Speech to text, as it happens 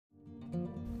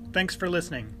Thanks for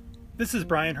listening. This is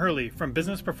Brian Hurley from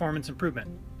Business Performance Improvement.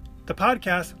 The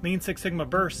podcast Lean Six Sigma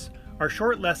Bursts are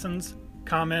short lessons,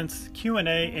 comments,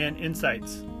 Q&A, and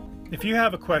insights. If you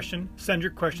have a question, send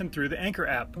your question through the Anchor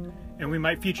app, and we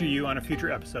might feature you on a future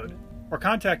episode. Or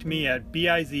contact me at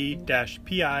biz-pi.com.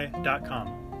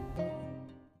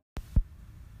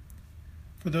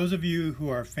 For those of you who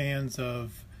are fans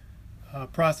of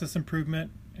process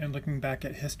improvement and looking back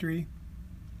at history,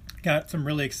 got some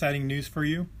really exciting news for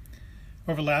you.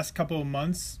 Over the last couple of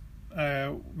months,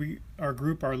 our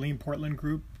Lean Portland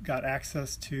group, got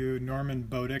access to Norman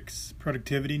Bodick's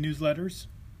productivity newsletters.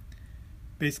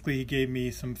 Basically, he gave me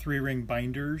some 3-ring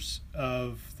binders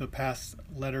of the past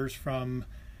letters from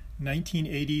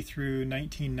 1980 through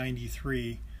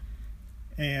 1993.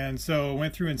 And so I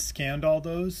went through and scanned all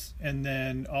those, and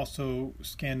then also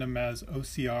scanned them as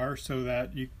OCR so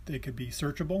that they could be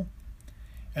searchable.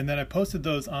 And then I posted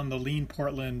those on the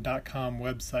leanportland.com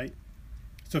website.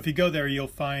 So if you go there, you'll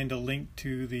find a link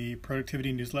to the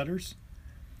productivity newsletters.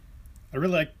 I'd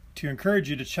really like to encourage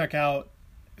you to check out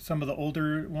some of the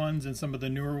older ones and some of the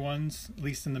newer ones, at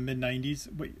least in the mid-90s.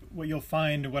 What you'll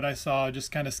find, what I saw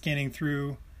just kind of scanning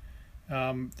through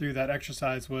that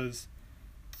exercise, was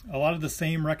a lot of the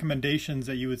same recommendations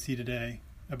that you would see today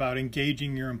about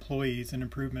engaging your employees in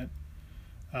improvement.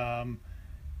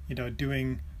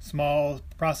 Doing small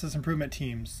process improvement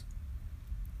teams,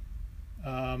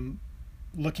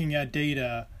 looking at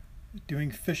data,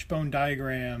 doing fishbone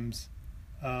diagrams,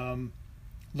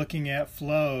 looking at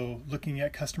flow, looking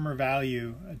at customer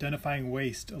value, identifying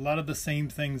waste. A lot of the same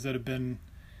things that have been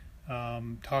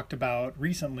talked about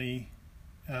recently.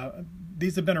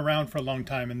 These have been around for a long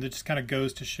time, and it just kind of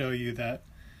goes to show you that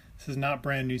this is not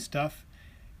brand new stuff.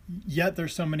 Yet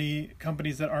there's so many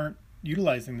companies that aren't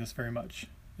utilizing this very much.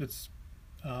 It's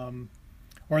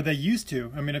or they used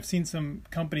to. I mean, I've seen some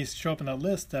companies show up on that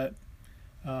list that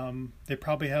they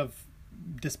probably have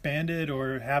disbanded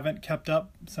or haven't kept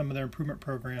up some of their improvement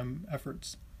program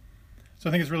efforts. So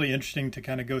I think it's really interesting to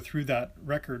kind of go through that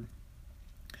record.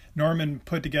 Norman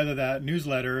put together that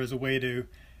newsletter as a way to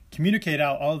communicate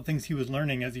out all the things he was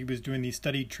learning as he was doing these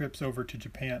study trips over to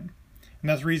Japan. And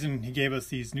that's the reason he gave us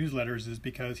these newsletters, is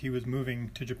because he was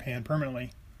moving to Japan permanently.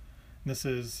 And this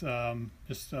is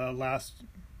just a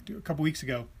couple weeks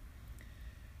ago.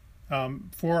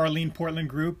 For our Lean Portland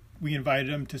group, we invited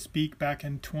him to speak back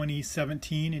in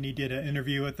 2017, and he did an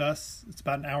interview with us. It's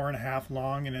about an hour and a half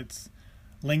long, and it's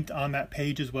linked on that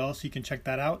page as well, so you can check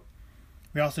that out.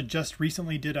 We also just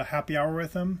recently did a happy hour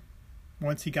with him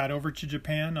once he got over to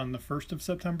Japan on the 1st of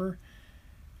September.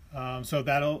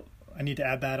 So I need to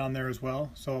add that on there as well.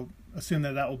 So assume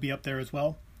that will be up there as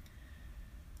well.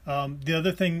 The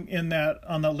other thing on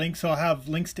that link, so I'll have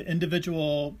links to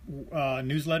individual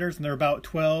newsletters, and they're about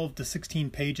 12 to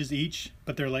 16 pages each,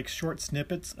 but they're like short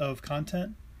snippets of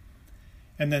content.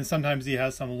 And then sometimes he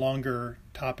has some longer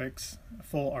topics,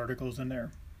 full articles in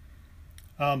there.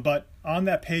 But on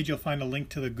that page, you'll find a link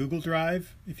to the Google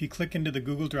Drive. If you click into the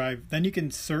Google Drive, then you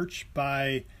can search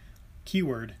by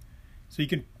keyword. So you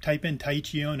can type in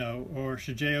Taiichi Ohno or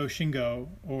Shigeo Shingo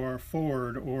or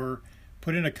Ford, or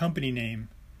put in a company name.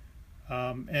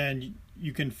 And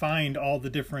you can find all the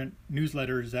different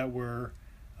newsletters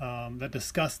that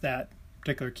discuss that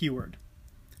particular keyword.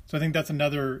 So I think that's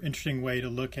another interesting way to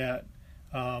look at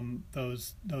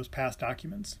those past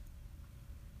documents.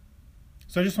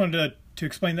 So I just wanted to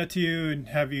explain that to you and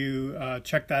have you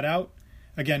check that out.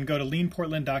 Again, go to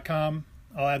leanportland.com.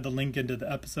 I'll add the link into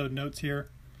the episode notes here.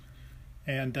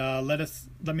 And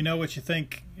let me know what you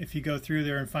think if you go through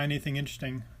there and find anything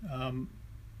interesting.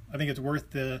 I think it's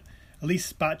worth at least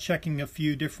spot checking a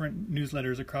few different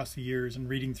newsletters across the years and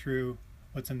reading through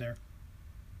what's in there.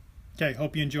 Okay,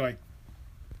 hope you enjoy.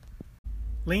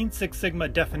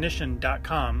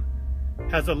 Lean6sigmadefinition.com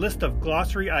has a list of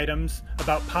glossary items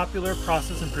about popular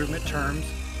process improvement terms,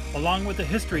 along with the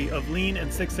history of Lean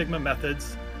and Six Sigma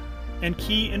methods, and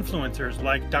key influencers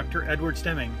like Dr. Edward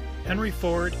Deming, Henry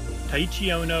Ford, Taiichi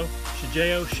Ohno,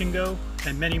 Shigeo Shingo,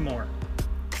 and many more.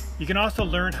 You can also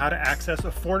learn how to access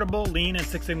affordable Lean and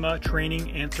Six Sigma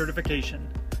training and certification.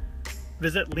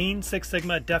 Visit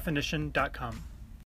lean6sigmadefinition.com.